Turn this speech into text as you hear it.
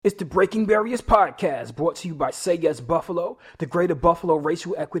It's the Breaking Barriers podcast, brought to you by Say Yes Buffalo, the Greater Buffalo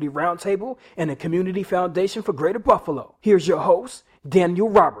Racial Equity Roundtable, and the Community Foundation for Greater Buffalo. Here's your host, Daniel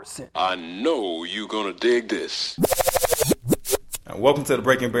Robertson. I know you're going to dig this. Welcome to the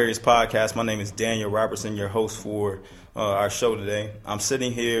Breaking Barriers podcast. My name is Daniel Robertson, your host for our show today. I'm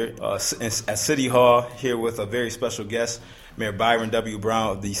sitting here at City Hall here with a very special guest, Mayor Byron W.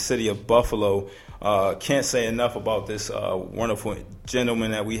 Brown of the City of Buffalo. Can't say enough about this wonderful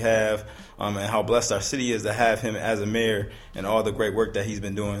gentleman that we have and how blessed our city is to have him as a mayor and all the great work that he's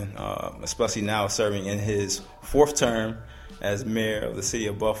been doing, especially now serving in his fourth term as mayor of the City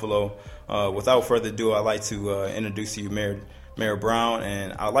of Buffalo. Without further ado, I'd like to introduce you, Mayor Brown,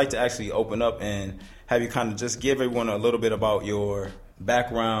 and I'd like to actually open up and have you kind of just give everyone a little bit about your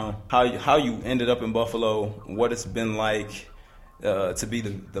background, how you ended up in Buffalo, what it's been like to be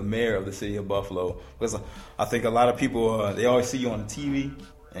the mayor of the City of Buffalo. Because I think a lot of people, they always see you on the TV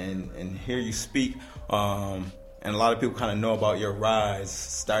and hear you speak, and a lot of people kind of know about your rise,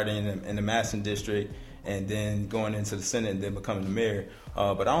 starting in the Madison District and then going into the Senate and then becoming the mayor.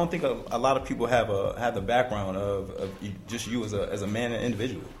 But I don't think a lot of people have the background of you as a man and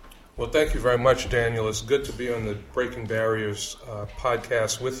individual. Well, thank you very much, Daniel. It's good to be on the Breaking Barriers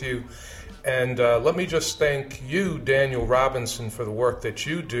podcast with you. And let me just thank you, Daniel Robinson, for the work that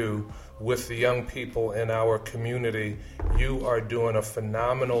you do with the young people in our community. You are doing a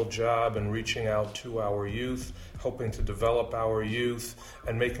phenomenal job in reaching out to our youth, hoping to develop our youth,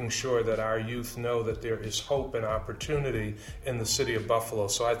 and making sure that our youth know that there is hope and opportunity in the City of Buffalo.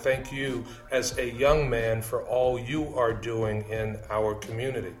 So I thank you as a young man for all you are doing in our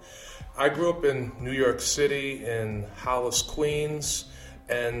community. I grew up in New York City, in Hollis, Queens.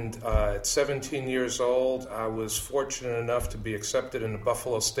 And at 17 years old, I was fortunate enough to be accepted into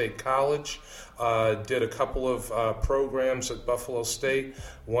Buffalo State College. Did a couple of programs at Buffalo State,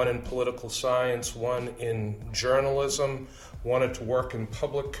 one in political science, one in journalism. Wanted to work in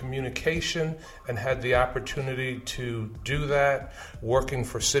public communication and had the opportunity to do that, working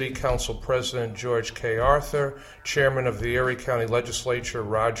for City Council President George K. Arthur, Chairman of the Erie County Legislature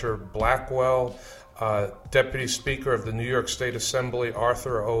Roger Blackwell, Deputy Speaker of the New York State Assembly,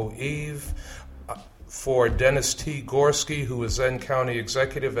 Arthur O. Eve, for Dennis T. Gorski, who was then County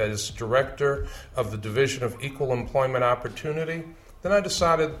Executive as Director of the Division of Equal Employment Opportunity. Then I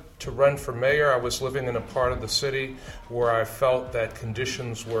decided to run for mayor. I was living in a part of the city where I felt that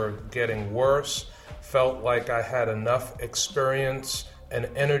conditions were getting worse, felt like I had enough experience and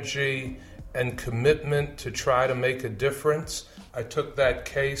energy and commitment to try to make a difference. I took that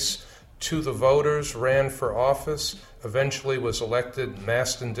case to the voters, ran for office, eventually was elected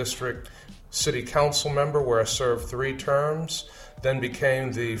Maston District City Council member where I served 3 terms, then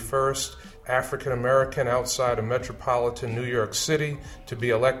became the first African American outside of metropolitan New York City to be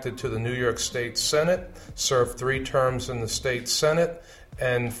elected to the New York State Senate, served 3 terms in the State Senate,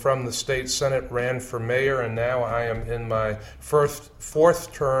 and from the State Senate ran for mayor, and now I am in my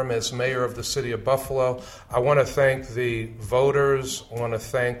fourth term as mayor of the City of Buffalo. I want to thank the voters, I want to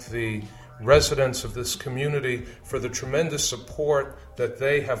thank the residents of this community for the tremendous support that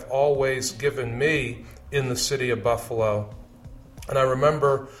they have always given me in the City of Buffalo. And I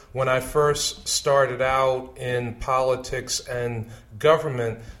remember when I first started out in politics and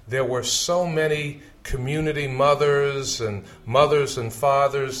government, there were so many community mothers and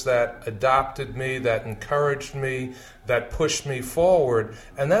fathers that adopted me, that encouraged me, that pushed me forward.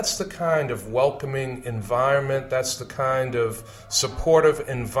 And that's the kind of welcoming environment, that's the kind of supportive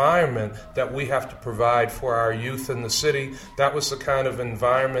environment that we have to provide for our youth in the city. That was the kind of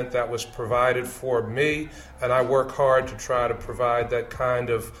environment that was provided for me, and I work hard to try to provide that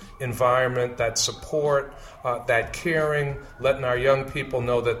kind of environment, that support, that caring, letting our young people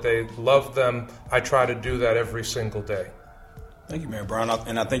know that they love them. I try to do that every single day. Thank you, Mayor Brown,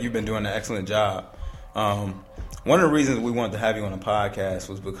 and I think you've been doing an excellent job. One of the reasons we wanted to have you on the podcast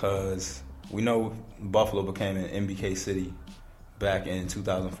was because we know Buffalo became an MBK city back in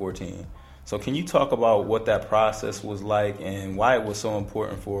 2014. So can you talk about what that process was like and why it was so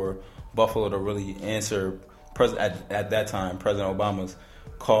important for Buffalo to really answer, at that time, President Obama's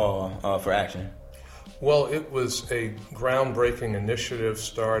call for action? Well, it was a groundbreaking initiative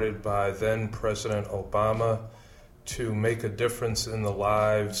started by then President Obama to make a difference in the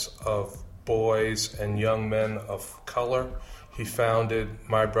lives of boys and young men of color. He founded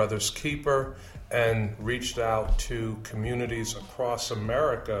My Brother's Keeper and reached out to communities across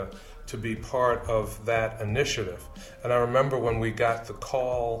America to be part of that initiative. And I remember when we got the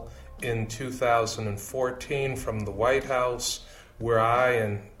call in 2014 from the White House where I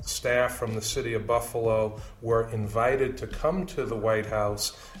and staff from the city of Buffalo were invited to come to the White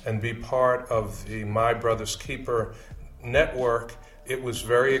House and be part of the My Brother's Keeper network. It was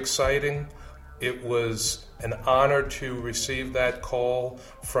very exciting. It was an honor to receive that call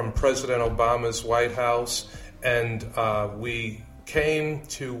from President Obama's White House, and we came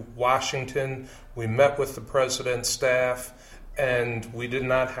to Washington. We met with the president's staff, and we did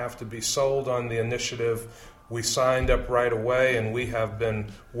not have to be sold on the initiative. We signed up right away, and we have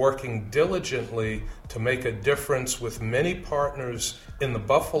been working diligently to make a difference with many partners in the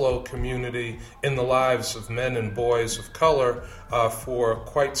Buffalo community, in the lives of men and boys of color for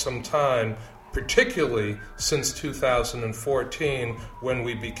quite some time, particularly since 2014 when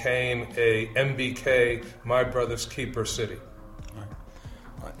we became a MBK, My Brother's Keeper city.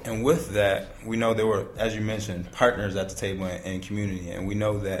 And with that, we know there were, as you mentioned, partners at the table and community. And we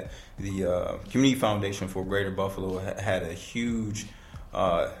know that the Community Foundation for Greater Buffalo had a huge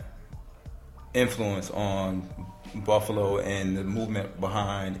influence on Buffalo and the movement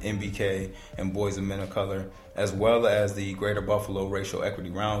behind MBK and Boys and Men of Color, as well as the Greater Buffalo Racial Equity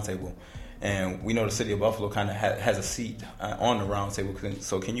Roundtable. And we know the city of Buffalo kind of has a seat on the roundtable.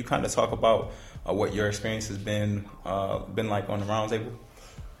 So can you kind of talk about what your experience has been like on the roundtable?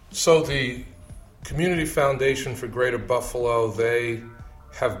 So the Community Foundation for Greater Buffalo, they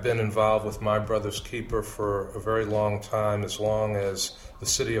have been involved with My Brother's Keeper for a very long time, as long as the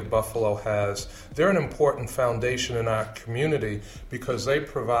city of Buffalo has. They're an important foundation in our community because they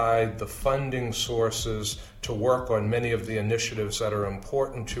provide the funding sources to work on many of the initiatives that are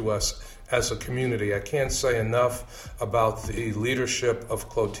important to us as a community. I can't say enough about the leadership of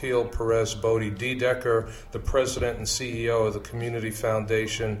Clotilde Perez Bodie Dedecker, the president and CEO of the Community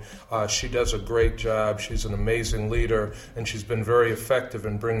Foundation. She does a great job. She's an amazing leader, and she's been very effective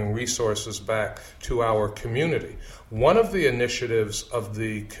in bringing resources back to our community. One of the initiatives of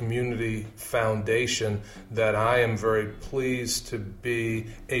the Community Foundation that I am very pleased to be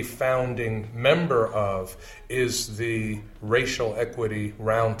a founding member of is the Racial Equity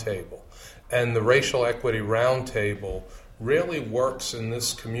Roundtable. And the Racial Equity Roundtable really works in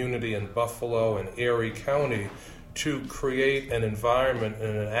this community in Buffalo and Erie County to create an environment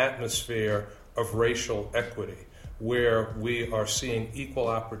and an atmosphere of racial equity, where we are seeing equal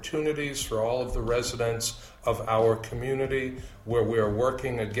opportunities for all of the residents of our community, where we are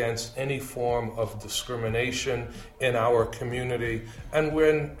working against any form of discrimination in our community, and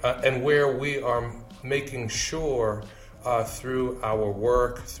where we are making sure through our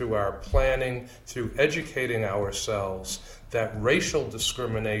work, through our planning, through educating ourselves, that racial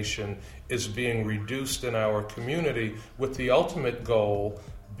discrimination is being reduced in our community, with the ultimate goal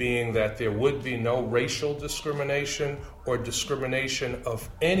being that there would be no racial discrimination or discrimination of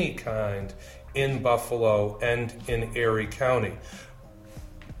any kind in Buffalo and in Erie County.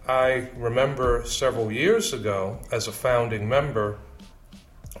 I remember several years ago, as a founding member,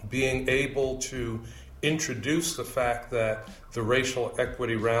 being able to introduce the fact that the Racial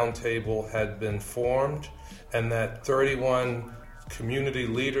Equity Roundtable had been formed and that 31 community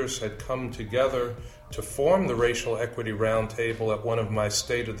leaders had come together to form the Racial Equity Roundtable at one of my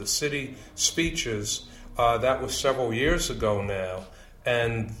State of the City speeches. That was several years ago now.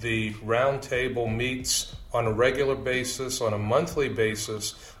 And the roundtable meets on a regular basis, on a monthly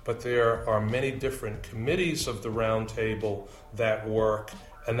basis, but there are many different committees of the roundtable that work.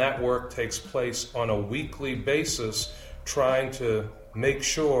 And that work takes place on a weekly basis, trying to make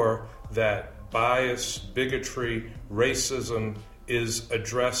sure that bias, bigotry, racism is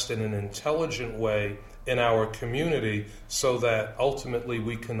addressed in an intelligent way in our community, so that ultimately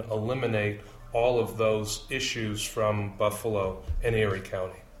we can eliminate all of those issues from Buffalo and Erie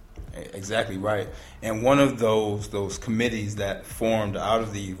County. Exactly right. And one of those committees that formed out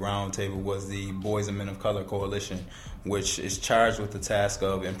of the roundtable was the Boys and Men of Color Coalition, which is charged with the task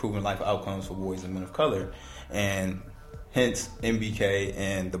of improving life outcomes for boys and men of color. And hence MBK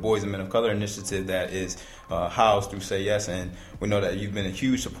and the Boys and Men of Color initiative that is housed through Say Yes. And we know that you've been a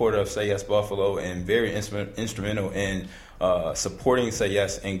huge supporter of Say Yes Buffalo and very instrumental in supporting Say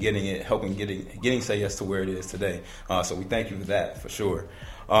Yes and helping getting Say Yes to where it is today. So we thank you for that, for sure.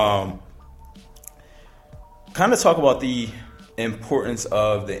 Kind of talk about the importance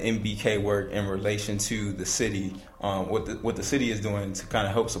of the MBK work in relation to the city, what the city is doing to kind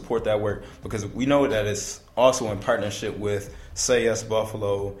of help support that work, because we know that it's also in partnership with Say Yes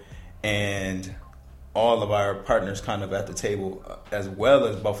Buffalo and all of our partners kind of at the table, as well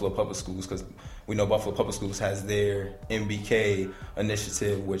as Buffalo Public Schools, because we know Buffalo Public Schools has their MBK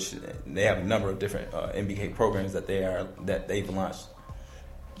initiative, which they have a number of different MBK programs that they've launched.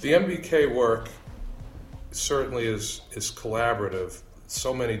 The MBK work certainly is collaborative.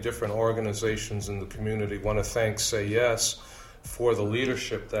 So many different organizations in the community want to thank Say Yes for the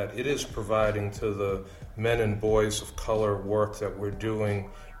leadership that it is providing to the men and boys of color work that we're doing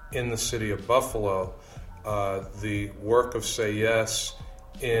in the city of Buffalo. The work of Say Yes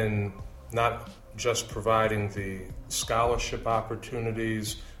in not just providing the scholarship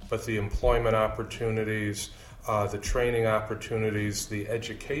opportunities, but the employment opportunities, the training opportunities, the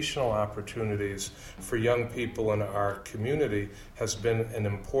educational opportunities for young people in our community has been an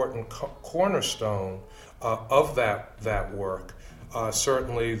important cornerstone of that work.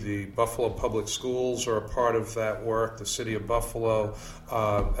 Certainly the Buffalo Public Schools are a part of that work, the City of Buffalo,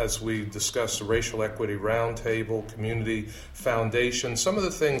 as we discussed, the Racial Equity Roundtable, Community Foundation, some of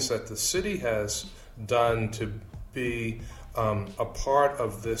the things that the city has done to be a part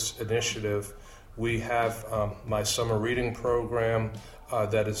of this initiative. We have my summer reading program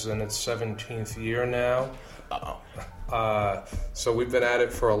that is in its 17th year now. So we've been at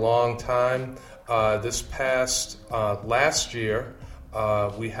it for a long time. This past last year,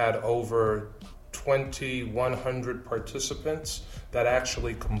 we had over 2,100 participants that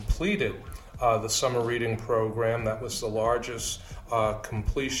actually completed the summer reading program. That was the largest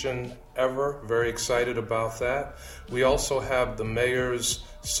completion ever. Very excited about that. We also have the Mayor's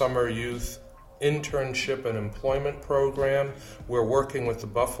Summer Youth Internship and Employment Program. We're working with the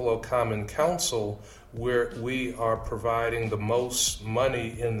Buffalo Common Council, where we are providing the most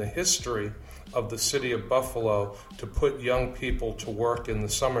money in the history of the city of Buffalo to put young people to work in the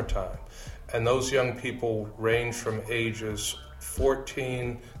summertime. And those young people range from ages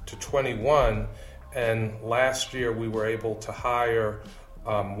 14 to 21. And last year we were able to hire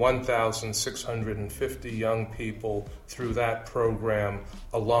 1,650 young people through that program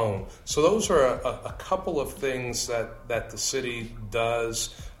alone. So those are a couple of things that the city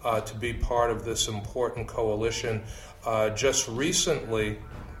does to be part of this important coalition. Just recently,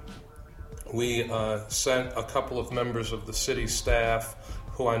 we sent a couple of members of the city staff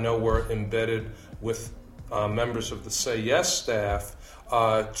who I know were embedded with members of the Say Yes staff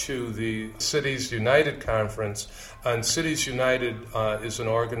to the Cities United Conference. And Cities United is an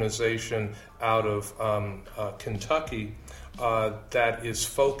organization out of Kentucky that is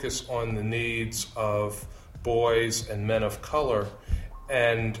focused on the needs of boys and men of color.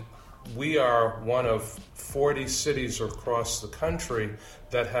 And we are one of 40 cities across the country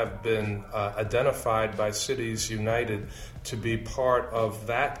that have been identified by Cities United to be part of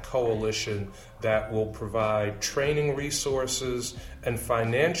that coalition that will provide training resources and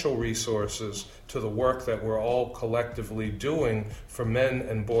financial resources to the work that we're all collectively doing for men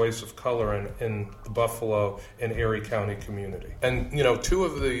and boys of color in the Buffalo and Erie County community. And, two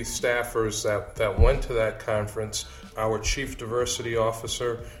of the staffers that went to that conference, our Chief Diversity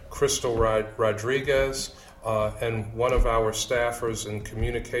Officer, Crystal Rodriguez, and one of our staffers in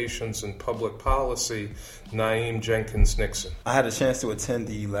communications and public policy, Naeem Jenkins-Nixon. I had a chance to attend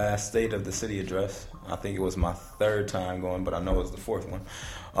the last State of the City address. I think it was my third time going, but I know it was the fourth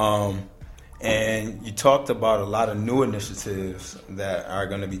one. And you talked about a lot of new initiatives that are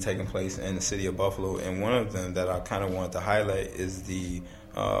going to be taking place in the city of Buffalo. And one of them that I kind of wanted to highlight is the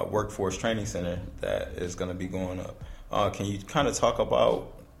Workforce Training Center that is going to be going up. Can you kind of talk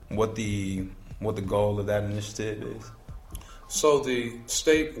about what the goal of that initiative is? So the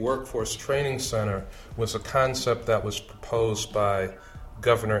State Workforce Training Center was a concept that was proposed by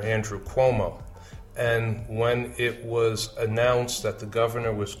Governor Andrew Cuomo. And when it was announced that the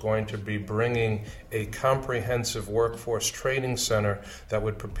governor was going to be bringing a comprehensive workforce training center that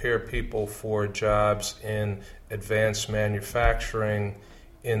would prepare people for jobs in advanced manufacturing,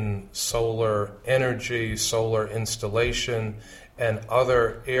 in solar energy, solar installation, and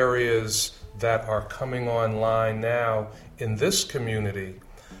other areas that are coming online now in this community,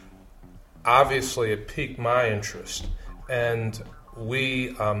 obviously it piqued my interest. And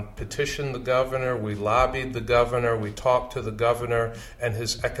we petitioned the governor, we lobbied the governor, we talked to the governor and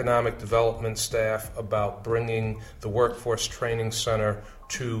his economic development staff about bringing the Workforce Training Center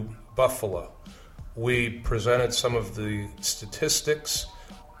to Buffalo. We presented some of the statistics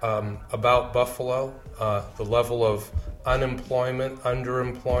about Buffalo, the level of unemployment,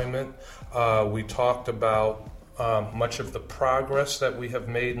 underemployment. We talked about much of the progress that we have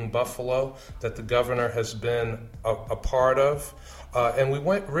made in Buffalo that the governor has been a part of. And we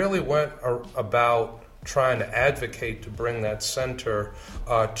went about trying to advocate to bring that center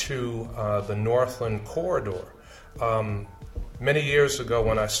to the Northland Corridor. Many years ago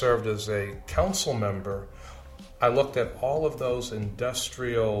when I served as a council member, I looked at all of those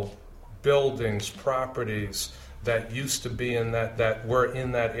industrial buildings, properties that used to be in that were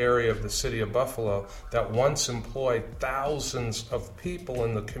in that area of the city of Buffalo that once employed thousands of people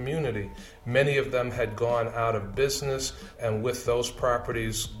in the community. Many of them had gone out of business, and with those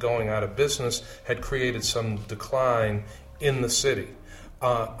properties going out of business had created some decline in the city.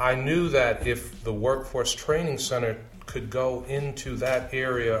 I knew that if the Workforce Training Center could go into that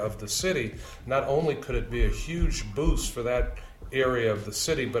area of the city, not only could it be a huge boost for that area of the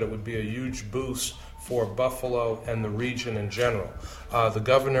city, but it would be a huge boost for Buffalo and the region in general. The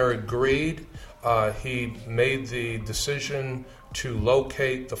governor agreed. He made the decision to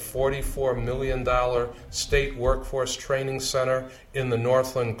locate the $44 million State Workforce Training Center in the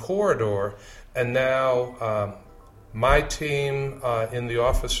Northland Corridor, and now my team in the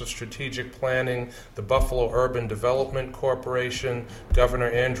Office of Strategic Planning, the Buffalo Urban Development Corporation, Governor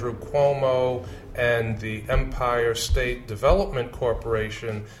Andrew Cuomo, and the Empire State Development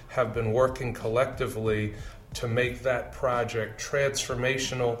Corporation have been working collectively to make that project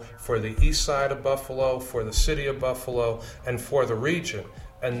transformational for the east side of Buffalo, for the city of Buffalo, and for the region.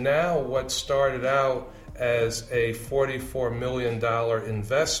 And now what started out as a $44 million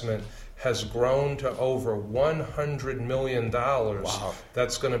investment has grown to over $100 million. Wow.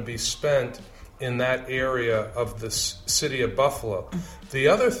 That's going to be spent in that area of the city of Buffalo. The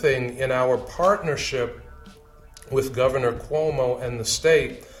other thing in our partnership with Governor Cuomo and the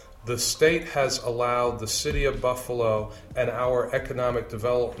state has allowed the city of Buffalo and our Economic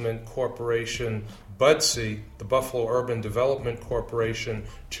Development Corporation, BUDC, the Buffalo Urban Development Corporation,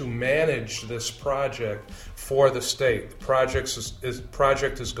 to manage this project for the state. The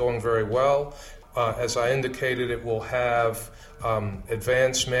project is going very well. As I indicated, it will have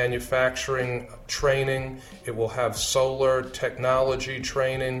advanced manufacturing training. It will have solar technology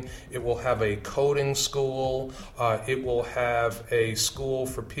training. It will have a coding school. It will have a school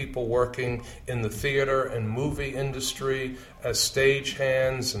for people working in the theater and movie industry as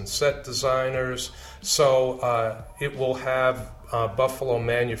stagehands and set designers. So it will have Buffalo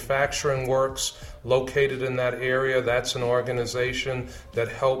Manufacturing Works located in that area. That's an organization that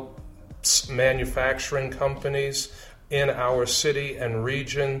helps manufacturing companies in our city and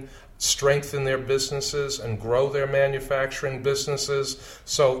region strengthen their businesses and grow their manufacturing businesses.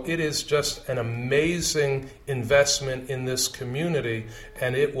 So it is just an amazing investment in this community,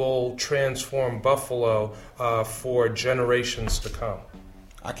 and it will transform Buffalo for generations to come.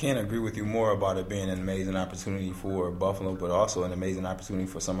 I can't agree with you more about it being an amazing opportunity for Buffalo, but also an amazing opportunity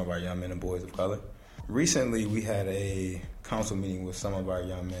for some of our young men and boys of color. Recently, we had a council meeting with some of our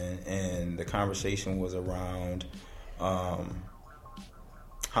young men, and the conversation was around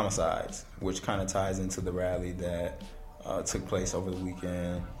homicides, which kind of ties into the rally that took place over the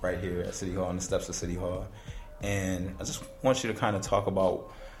weekend right here at City Hall, on the steps of City Hall. And I just want you to kind of talk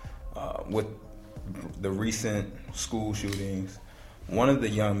about with the recent school shootings. One of the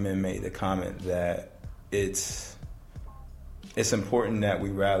young men made the comment that it's important that we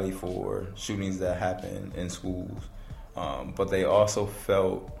rally for shootings that happen in schools, but they also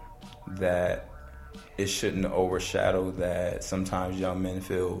felt that it shouldn't overshadow that sometimes young men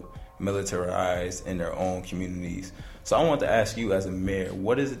feel militarized in their own communities. So I want to ask you, as a mayor,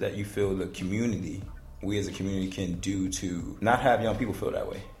 what is it that you feel we as a community can do to not have young people feel that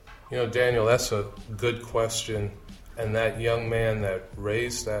way? You know, Daniel, that's a good question. And that young man that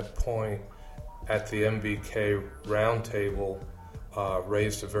raised that point at the MBK roundtable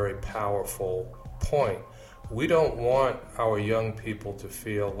raised a very powerful point. We don't want our young people to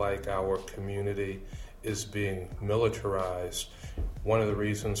feel like our community is being militarized. One of the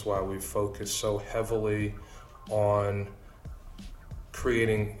reasons why we focus so heavily on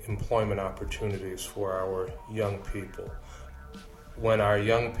creating employment opportunities for our young people. When our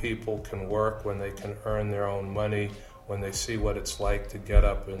young people can work, when they can earn their own money, when they see what it's like to get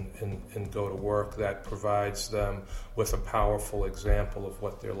up and go to work, that provides them with a powerful example of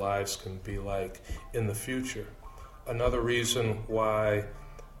what their lives can be like in the future. Another reason why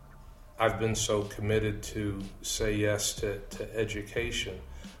I've been so committed to say yes to education,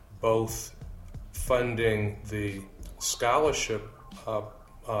 both funding the scholarship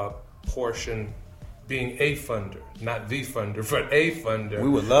portion, being a funder, not the funder, but a funder. We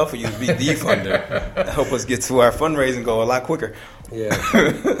would love for you to be the funder. Help us get to our fundraising goal a lot quicker. Yeah,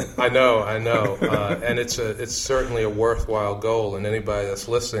 I know, and it's certainly a worthwhile goal. And anybody that's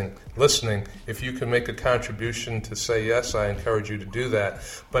listening, if you can make a contribution to say yes, I encourage you to do that.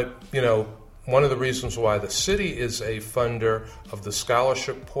 But you know, one of the reasons why the city is a funder of the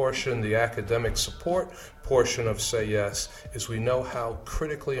scholarship portion, the academic support portion of Say Yes, is we know how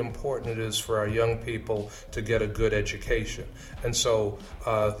critically important it is for our young people to get a good education. And so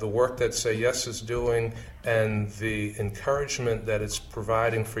the work that Say Yes is doing and the encouragement that it's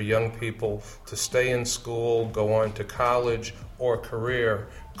providing for young people to stay in school, go on to college or career,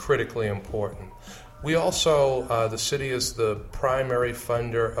 critically important. We also, the city is the primary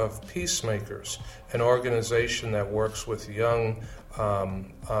funder of Peacemakers, an organization that works with young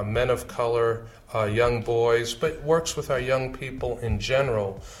men of color, young boys, but works with our young people in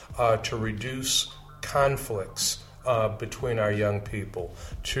general to reduce conflicts between our young people,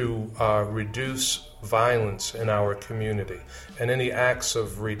 to reduce violence in our community, and any acts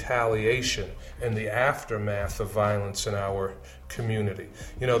of retaliation in the aftermath of violence in our community.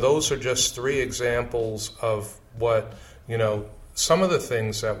 Those are just 3 examples of what, some of the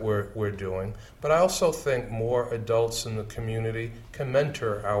things that we're doing, but I also think more adults in the community can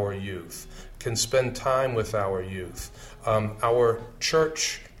mentor our youth, can spend time with our youth. Our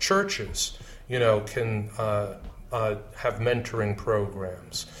churches, can have mentoring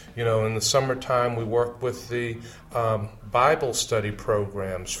programs. In the summertime, we work with the Bible study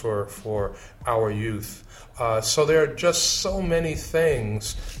programs for our youth. So there are just so many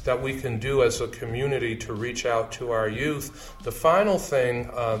things that we can do as a community to reach out to our youth. The final thing,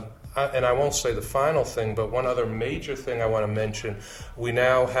 and I won't say the final thing, but one other major thing I want to mention, we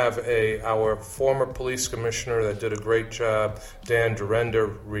now have our former police commissioner that did a great job, Dan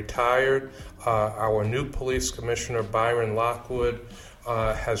Durenda, retired. Our new police commissioner, Byron Lockwood,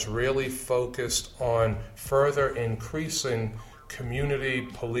 has really focused on further increasing community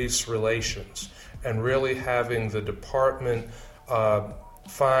police relations and really having the department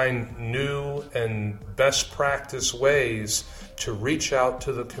find new and best practice ways to reach out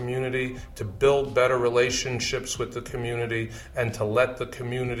to the community, to build better relationships with the community, and to let the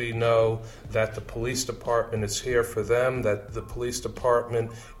community know that the police department is here for them, that the police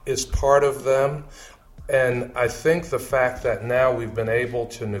department is part of them. And I think the fact that now we've been able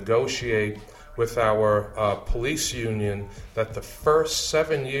to negotiate with our police union that the first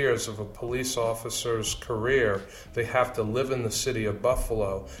 7 years of a police officer's career, they have to live in the city of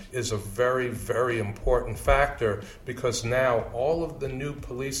Buffalo, is a very, very important factor, because now all of the new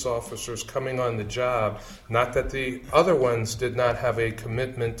police officers coming on the job, not that the other ones did not have a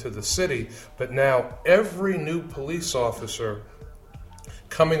commitment to the city, but now every new police officer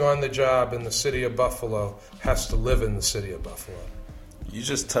coming on the job in the city of Buffalo has to live in the city of Buffalo. You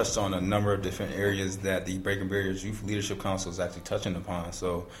just touched on a number of different areas that the Breaking Barriers Youth Leadership Council is actually touching upon.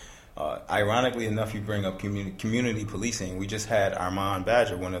 So, ironically enough, you bring up community policing. We just had Armand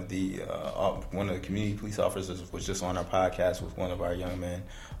Badger, one of the community police officers, was just on our podcast with one of our young men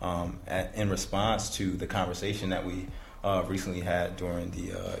in response to the conversation that we recently had during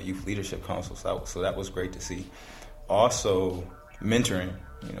the Youth Leadership Council. So that was great to see. Also, mentoring.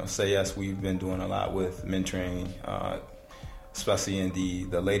 Say Yes, we've been doing a lot with mentoring, especially in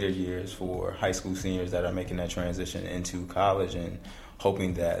the later years for high school seniors that are making that transition into college, and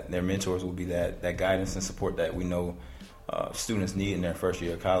hoping that their mentors will be that guidance and support that we know students need in their first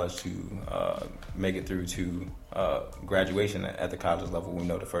year of college to make it through to graduation at the college level. We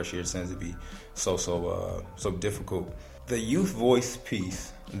know the first year tends to be so difficult. The youth voice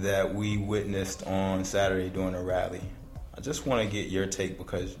piece that we witnessed on Saturday during a rally, I just want to get your take,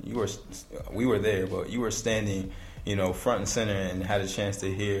 because we were there, but you were standing front and center and had a chance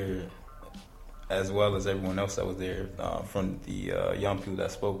to hear, as well as everyone else that was there, from the young people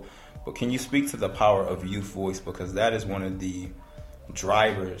that spoke. But can you speak to the power of youth voice? Because that is one of the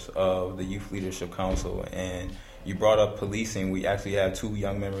drivers of the Youth Leadership Council. And you brought up policing. We actually have 2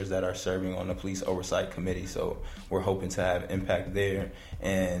 young members that are serving on the Police Oversight Committee, so we're hoping to have impact there.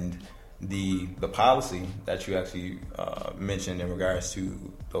 And the policy that you actually mentioned in regards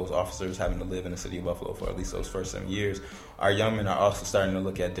to those officers having to live in the city of Buffalo for at least those first 7 years, our young men are also starting to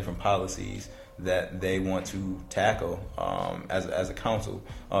look at different policies that they want to tackle as a council.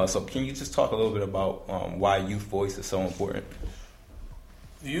 So can you just talk a little bit about why youth voice is so important?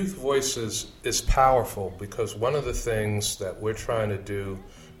 Youth voice is powerful, because one of the things that we're trying to do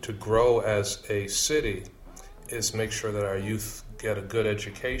to grow as a city is make sure that our youth get a good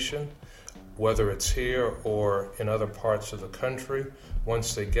education, whether it's here or in other parts of the country.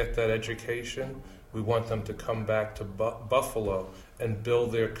 Once they get that education, we want them to come back to Buffalo and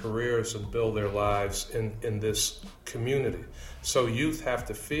build their careers and build their lives in this community. So youth have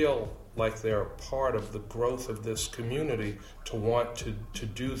to feel like they're a part of the growth of this community to want to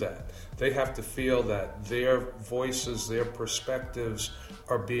do that. They have to feel that their voices, their perspectives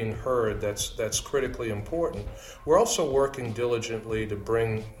are being heard. That's critically important. We're also working diligently to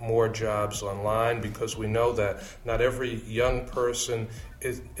bring more jobs online, because we know that not every young person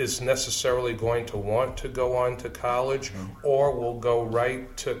is necessarily going to want to go on to college or will go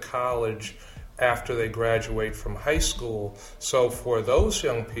right to college after they graduate from high school. So for those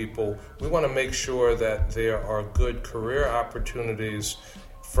young people, we want to make sure that there are good career opportunities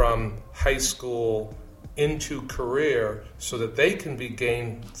from high school into career so that they can be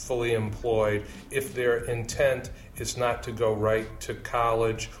gainfully employed if their intent is not to go right to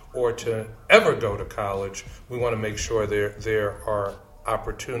college or to ever go to college. We want to make sure there are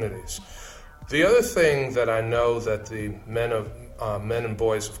opportunities. The other thing that I know that the Men and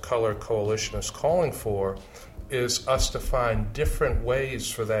Boys of Color Coalition is calling for is us to find different ways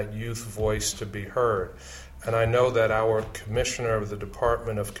for that youth voice to be heard. And I know that our Commissioner of the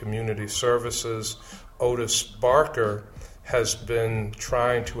Department of Community Services, Otis Barker, has been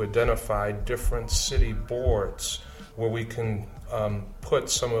trying to identify different city boards where we can put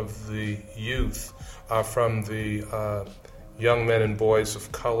some of the youth from the Young Men and Boys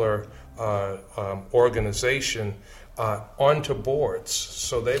of Color organization onto boards,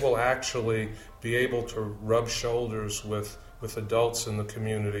 so they will actually be able to rub shoulders with adults in the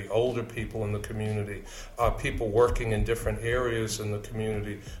community, older people in the community, people working in different areas in the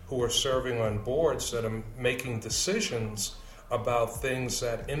community who are serving on boards that are making decisions about things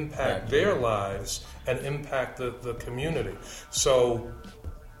that impact their lives and impact the community. So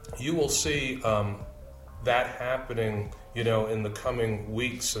you will see that happening, in the coming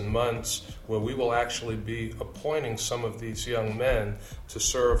weeks and months, where we will actually be appointing some of these young men to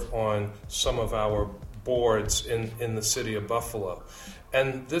serve on some of our boards in the city of Buffalo.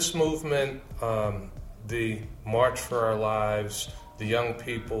 And this movement, the March for Our Lives, the young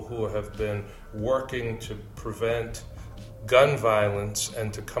people who have been working to prevent gun violence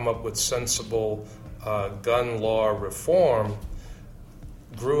and to come up with sensible gun law reform,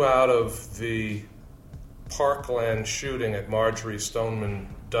 grew out of the Parkland shooting at Marjory Stoneman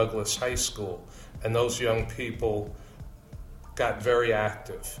Douglas High School, and those young people got very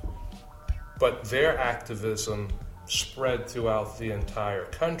active. But their activism spread throughout the entire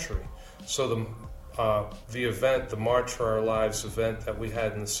country. So the event, the March for Our Lives event that we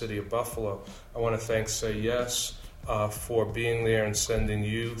had in the city of Buffalo, I want to thank Say Yes for being there and sending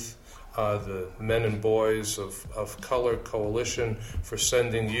youth, the Men and Boys of Color Coalition for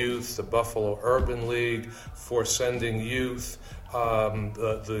sending youth, the Buffalo Urban League for sending youth,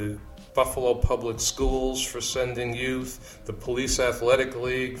 the Buffalo Public Schools for sending youth, the Police Athletic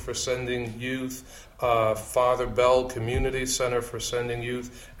League for sending youth, Father Bell Community Center for sending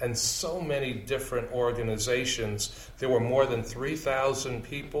youth, and so many different organizations. There were more than 3,000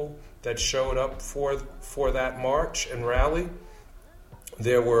 people that showed up for that march and rally.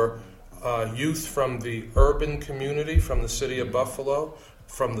 There were youth from the urban community, from the city of Buffalo,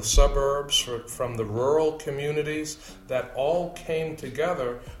 from the suburbs, from the rural communities, that all came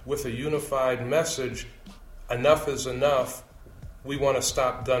together with a unified message: enough is enough. We want to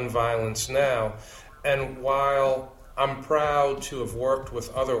stop gun violence now. And while I'm proud to have worked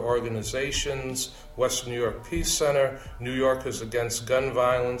with other organizations, Western New York Peace Center, New Yorkers Against Gun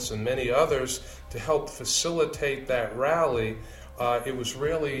Violence, and many others, to help facilitate that rally, it was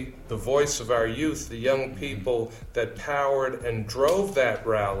really the voice of our youth, the young people, that powered and drove that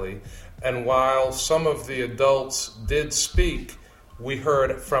rally. And while some of the adults did speak, we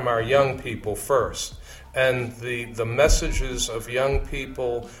heard from our young people first. And the messages of young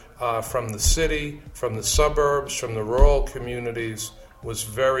people from the city, from the suburbs, from the rural communities was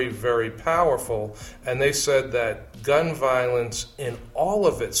very, very powerful. And they said that gun violence in all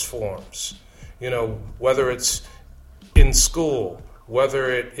of its forms, whether it's in school,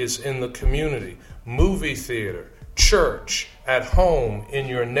 whether it is in the community, movie theater, church, at home, in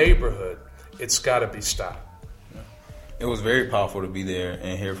your neighborhood, it's got to be stopped. It was very powerful to be there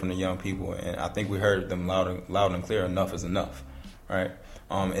and hear from the young people, and I think we heard them loud and clear: enough is enough, right?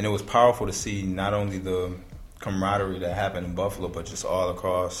 And it was powerful to see not only the camaraderie that happened in Buffalo, but just all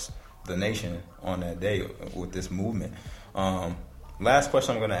across the nation on that day with this movement. Last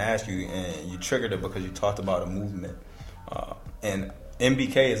question I'm going to ask you, and you triggered it because you talked about a movement. And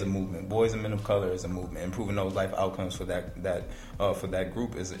MBK is a movement. Boys and Men of Color is a movement. Improving those life outcomes for that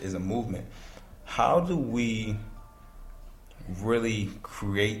group is a movement. How do we really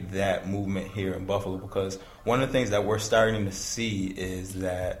create that movement here in Buffalo? Because one of the things that we're starting to see is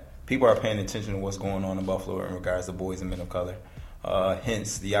that people are paying attention to what's going on in Buffalo in regards to boys and men of color.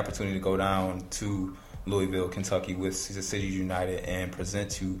 hence the opportunity to go down to Louisville, Kentucky with Cities United and present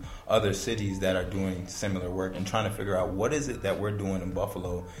to other cities that are doing similar work and trying to figure out what is it that we're doing in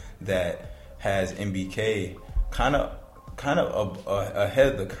Buffalo that has MBK kind of ahead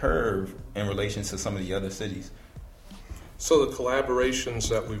of the curve in relation to some of the other cities. So the collaborations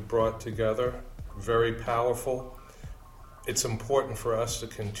that we've brought together, very powerful. It's important for us to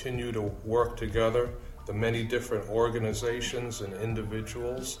continue to work together. The many different organizations and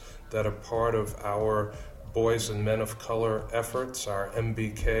individuals that are part of our Boys and Men of Color efforts, our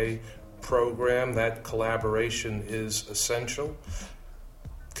MBK program, that collaboration is essential.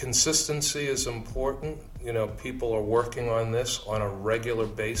 Consistency is important. People are working on this on a regular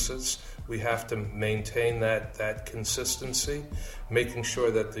basis. We have to maintain that consistency, making sure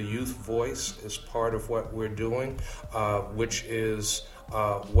that the youth voice is part of what we're doing, which is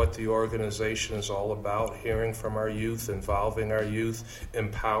what the organization is all about, hearing from our youth, involving our youth,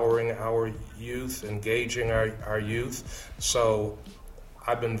 empowering our youth, engaging our youth. So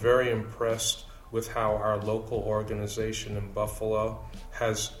I've been very impressed with how our local organization in Buffalo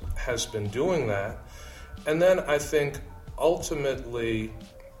has been doing that. And then I think ultimately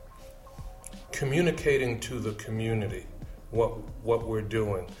communicating to the community what we're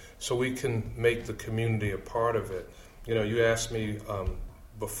doing so we can make the community a part of it. You asked me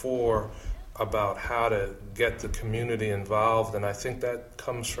before about how to get the community involved, and I think that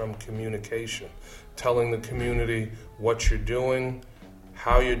comes from communication, telling the community what you're doing,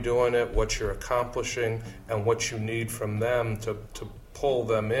 how you're doing it, what you're accomplishing, and what you need from them to pull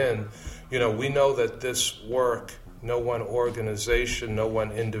them in. We know that this work, no one organization, no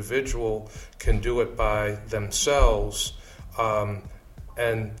one individual can do it by themselves.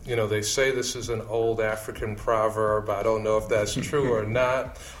 And they say this is an old African proverb. I don't know if that's true or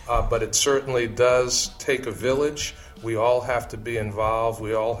not, but it certainly does take a village. We all have to be involved.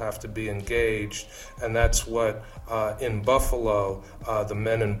 We all have to be engaged. And that's what, in Buffalo, the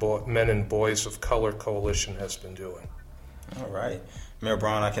Men and Boys of Color Coalition has been doing. All right. Mayor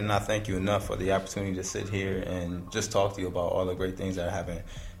Brown, I cannot thank you enough for the opportunity to sit here and just talk to you about all the great things that are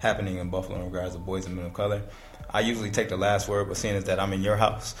happening in Buffalo in regards to Boys and Men of Color. I usually take the last word, but seeing as that I'm in your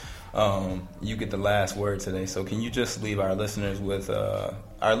house, you get the last word today. So can you just leave our listeners,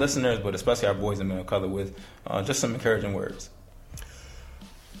 but especially our Boys and Men of Color, with just some encouraging words?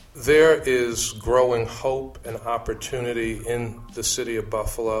 There is growing hope and opportunity in the city of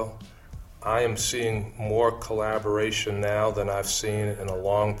Buffalo. I am seeing more collaboration now than I've seen in a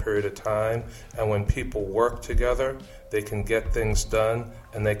long period of time. And when people work together, they can get things done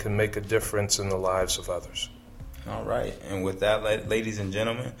and they can make a difference in the lives of others. All right. And with that, ladies and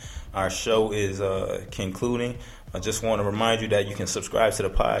gentlemen, our show is concluding. I just want to remind you that you can subscribe to the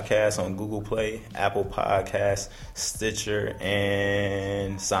podcast on Google Play, Apple Podcasts, Stitcher,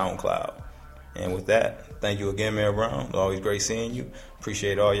 and SoundCloud. And with that, thank you again, Mayor Brown. Always great seeing you.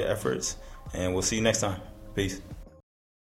 Appreciate all your efforts. And we'll see you next time. Peace.